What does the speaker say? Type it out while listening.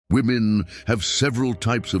Women have several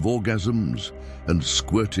types of orgasms, and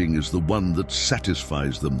squirting is the one that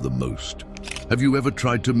satisfies them the most. Have you ever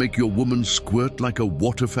tried to make your woman squirt like a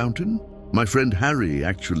water fountain? My friend Harry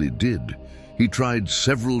actually did. He tried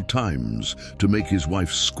several times to make his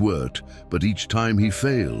wife squirt, but each time he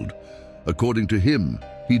failed. According to him,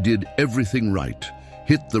 he did everything right,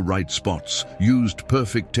 hit the right spots, used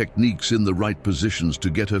perfect techniques in the right positions to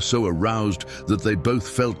get her so aroused that they both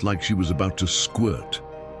felt like she was about to squirt.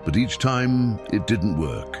 But each time, it didn't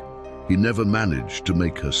work. He never managed to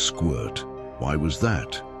make her squirt. Why was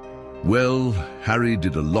that? Well, Harry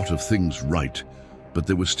did a lot of things right, but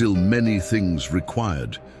there were still many things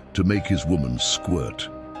required to make his woman squirt.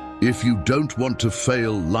 If you don't want to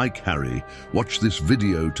fail like Harry, watch this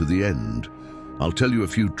video to the end. I'll tell you a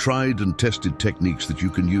few tried and tested techniques that you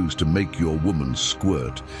can use to make your woman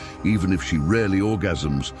squirt, even if she rarely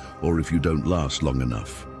orgasms or if you don't last long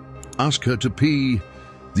enough. Ask her to pee.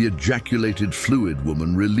 The ejaculated fluid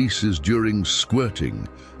woman releases during squirting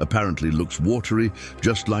apparently looks watery,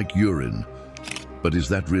 just like urine. But is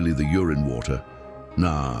that really the urine water?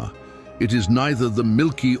 Nah. It is neither the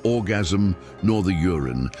milky orgasm nor the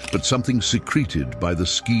urine, but something secreted by the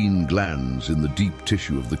skein glands in the deep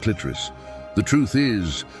tissue of the clitoris. The truth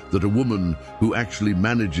is that a woman who actually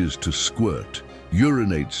manages to squirt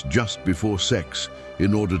urinates just before sex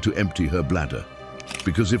in order to empty her bladder.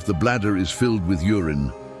 Because if the bladder is filled with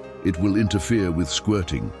urine, it will interfere with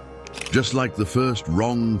squirting. Just like the first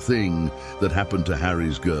wrong thing that happened to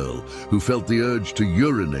Harry's girl, who felt the urge to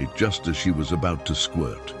urinate just as she was about to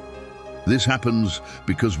squirt. This happens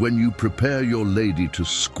because when you prepare your lady to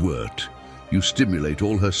squirt, you stimulate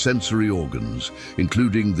all her sensory organs,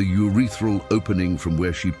 including the urethral opening from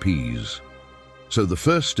where she pees. So the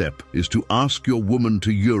first step is to ask your woman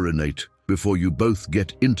to urinate before you both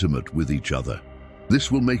get intimate with each other.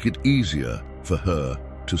 This will make it easier for her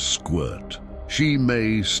to squirt. She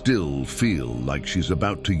may still feel like she's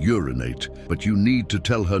about to urinate, but you need to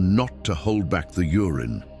tell her not to hold back the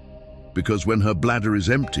urine. Because when her bladder is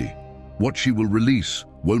empty, what she will release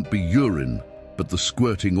won't be urine, but the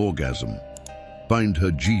squirting orgasm. Find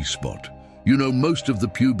her G-spot. You know, most of the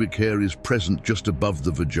pubic hair is present just above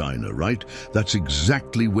the vagina, right? That's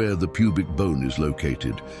exactly where the pubic bone is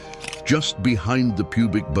located. Just behind the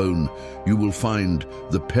pubic bone, you will find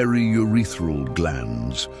the periurethral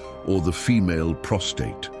glands, or the female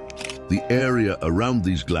prostate. The area around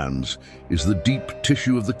these glands is the deep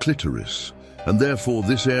tissue of the clitoris, and therefore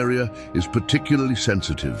this area is particularly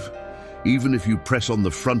sensitive. Even if you press on the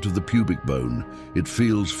front of the pubic bone, it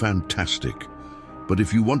feels fantastic. But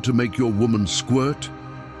if you want to make your woman squirt,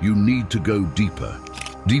 you need to go deeper.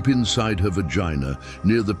 Deep inside her vagina,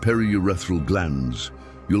 near the periurethral glands,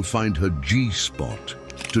 you'll find her G-spot.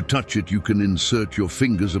 To touch it, you can insert your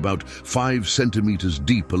fingers about 5 centimeters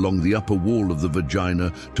deep along the upper wall of the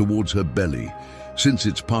vagina towards her belly. Since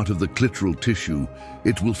it's part of the clitoral tissue,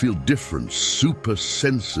 it will feel different, super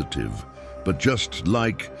sensitive, but just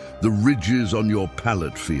like the ridges on your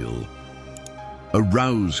palate feel.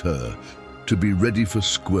 Arouse her to be ready for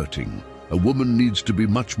squirting. A woman needs to be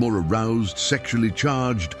much more aroused, sexually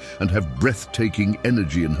charged, and have breathtaking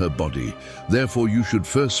energy in her body. Therefore, you should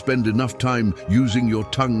first spend enough time using your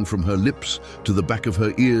tongue from her lips to the back of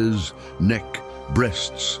her ears, neck,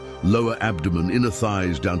 breasts, lower abdomen, inner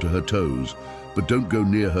thighs down to her toes. But don't go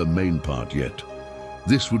near her main part yet.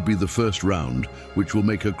 This would be the first round, which will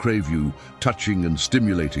make her crave you, touching and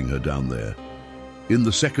stimulating her down there. In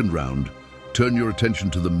the second round, turn your attention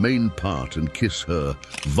to the main part and kiss her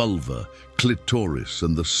vulva, clitoris,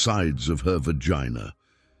 and the sides of her vagina.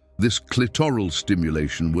 This clitoral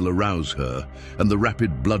stimulation will arouse her, and the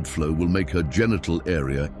rapid blood flow will make her genital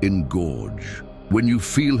area engorge. When you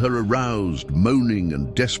feel her aroused, moaning,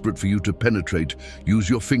 and desperate for you to penetrate, use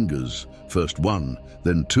your fingers, first 1,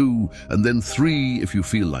 then 2, and then 3 if you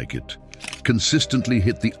feel like it. Consistently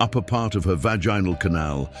hit the upper part of her vaginal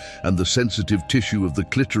canal and the sensitive tissue of the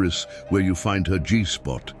clitoris where you find her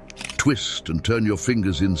G-spot. Twist and turn your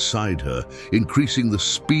fingers inside her, increasing the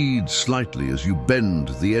speed slightly as you bend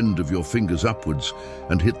the end of your fingers upwards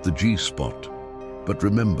and hit the G-spot. But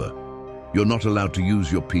remember, you're not allowed to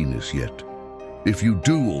use your penis yet. If you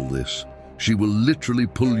do all this, she will literally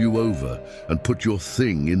pull you over and put your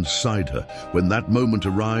thing inside her. When that moment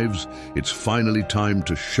arrives, it's finally time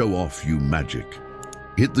to show off you magic.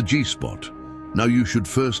 Hit the G-spot. Now you should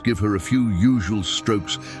first give her a few usual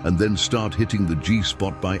strokes and then start hitting the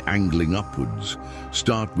G-spot by angling upwards.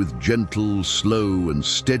 Start with gentle, slow and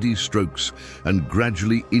steady strokes and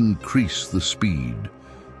gradually increase the speed.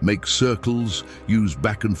 Make circles, use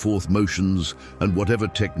back and forth motions and whatever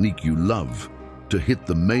technique you love. to hit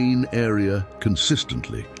the main area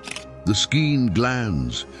consistently. The skein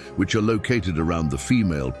glands, which are located around the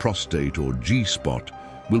female prostate or G-spot,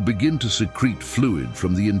 will begin to secrete fluid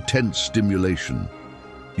from the intense stimulation.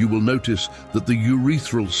 You will notice that the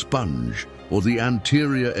urethral sponge, or the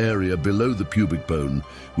anterior area below the pubic bone,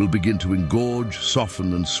 will begin to engorge,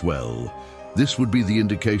 soften and swell. This would be the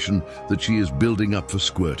indication that she is building up for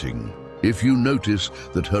squirting. If you notice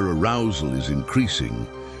that her arousal is increasing,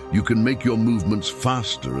 you can make your movements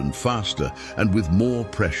faster and faster and with more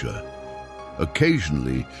pressure.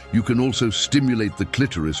 Occasionally, you can also stimulate the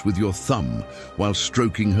clitoris with your thumb while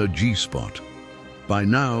stroking her G-spot. By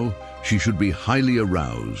now, she should be highly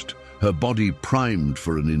aroused, her body primed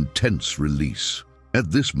for an intense release.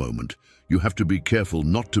 At this moment, you have to be careful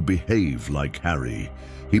not to behave like Harry.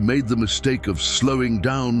 He made the mistake of slowing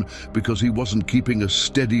down because he wasn't keeping a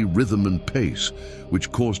steady rhythm and pace,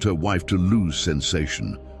 which caused her wife to lose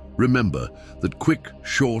sensation. Remember that quick,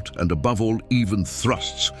 short, and above all, even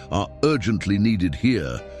thrusts are urgently needed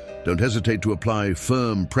here. Don't hesitate to apply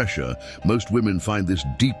firm pressure. Most women find this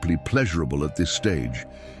deeply pleasurable at this stage.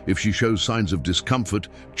 If she shows signs of discomfort,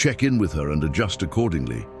 check in with her and adjust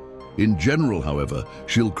accordingly. In general, however,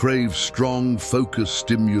 she'll crave strong, focused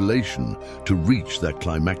stimulation to reach that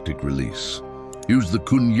climactic release. Use the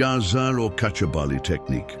kunyaza or kachabali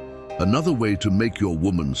technique. Another way to make your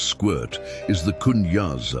woman squirt is the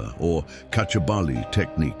kunyaza or kachabali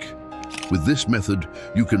technique. With this method,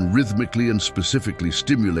 you can rhythmically and specifically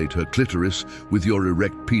stimulate her clitoris with your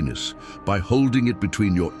erect penis by holding it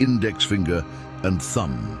between your index finger and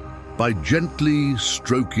thumb. By gently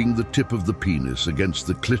stroking the tip of the penis against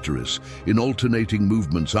the clitoris in alternating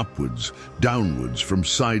movements upwards, downwards, from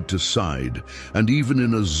side to side, and even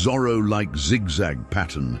in a Zorro-like zigzag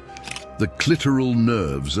pattern, the clitoral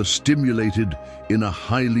nerves are stimulated in a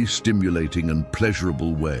highly stimulating and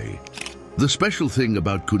pleasurable way. The special thing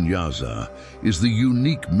about kunyaza is the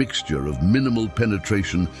unique mixture of minimal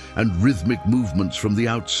penetration and rhythmic movements from the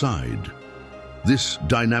outside. This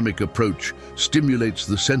dynamic approach stimulates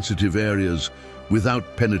the sensitive areas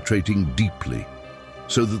without penetrating deeply,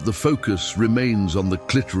 so that the focus remains on the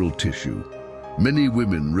clitoral tissue. Many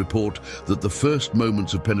women report that the first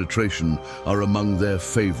moments of penetration are among their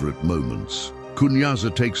favorite moments.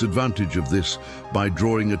 Kunyaza takes advantage of this by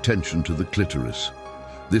drawing attention to the clitoris.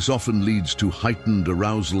 This often leads to heightened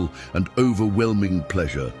arousal and overwhelming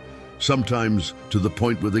pleasure, sometimes to the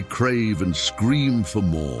point where they crave and scream for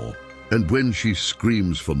more. And when she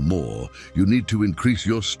screams for more, you need to increase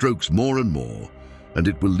your strokes more and more, and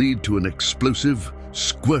it will lead to an explosive,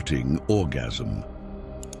 squirting orgasm.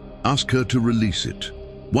 Ask her to release it.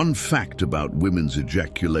 One fact about women's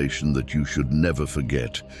ejaculation that you should never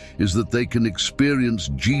forget is that they can experience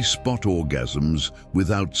G-spot orgasms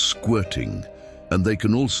without squirting, and they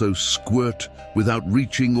can also squirt without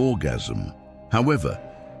reaching orgasm. However,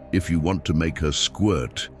 if you want to make her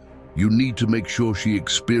squirt, you need to make sure she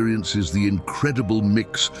experiences the incredible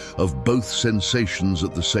mix of both sensations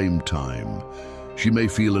at the same time. She may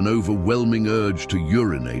feel an overwhelming urge to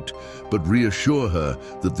urinate, but reassure her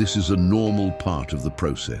that this is a normal part of the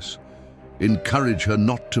process. Encourage her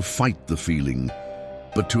not to fight the feeling,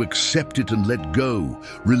 but to accept it and let go,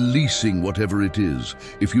 releasing whatever it is.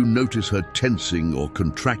 If you notice her tensing or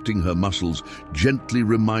contracting her muscles, gently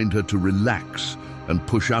remind her to relax and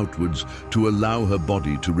push outwards to allow her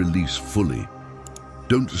body to release fully.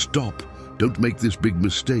 Don't stop. Don't make this big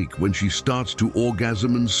mistake. When she starts to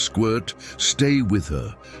orgasm and squirt, stay with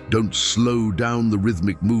her. Don't slow down the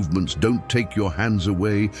rhythmic movements. Don't take your hands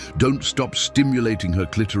away. Don't stop stimulating her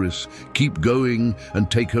clitoris. Keep going and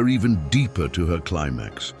take her even deeper to her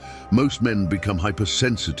climax. Most men become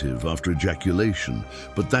hypersensitive after ejaculation,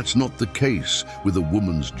 but that's not the case with a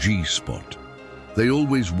woman's G-spot. They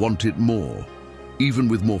always want it more, even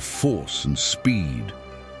with more force and speed.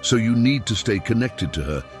 So you need to stay connected to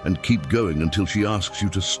her and keep going until she asks you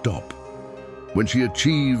to stop. When she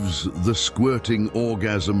achieves the squirting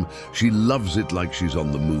orgasm, she loves it like she's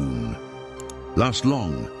on the moon. Last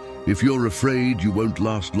long. If you're afraid you won't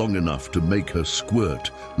last long enough to make her squirt,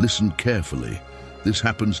 listen carefully. This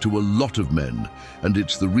happens to a lot of men, and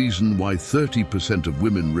it's the reason why 30% of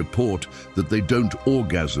women report that they don't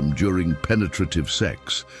orgasm during penetrative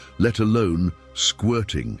sex, let alone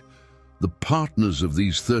squirting. The partners of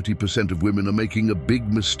these 30% of women are making a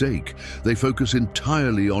big mistake. They focus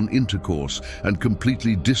entirely on intercourse and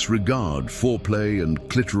completely disregard foreplay and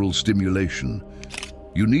clitoral stimulation.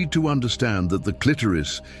 You need to understand that the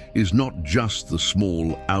clitoris is not just the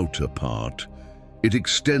small outer part. It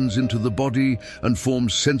extends into the body and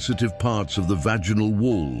forms sensitive parts of the vaginal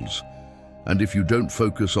walls. And if you don't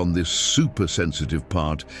focus on this super sensitive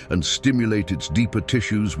part and stimulate its deeper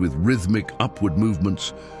tissues with rhythmic upward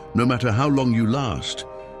movements, no matter how long you last,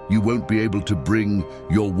 you won't be able to bring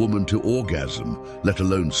your woman to orgasm, let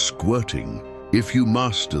alone squirting. If you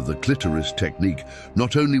master the clitoris technique,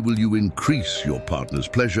 not only will you increase your partner's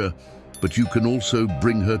pleasure, but you can also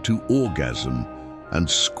bring her to orgasm and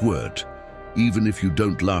squirt, even if you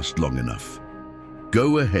don't last long enough.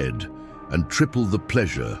 Go ahead and triple the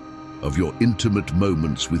pleasure of your intimate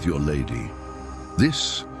moments with your lady.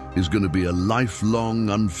 This is going to be a lifelong,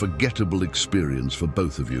 unforgettable experience for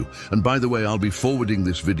both of you. And by the way, I'll be forwarding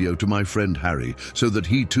this video to my friend Harry so that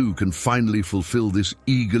he too can finally fulfill this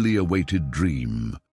eagerly awaited dream.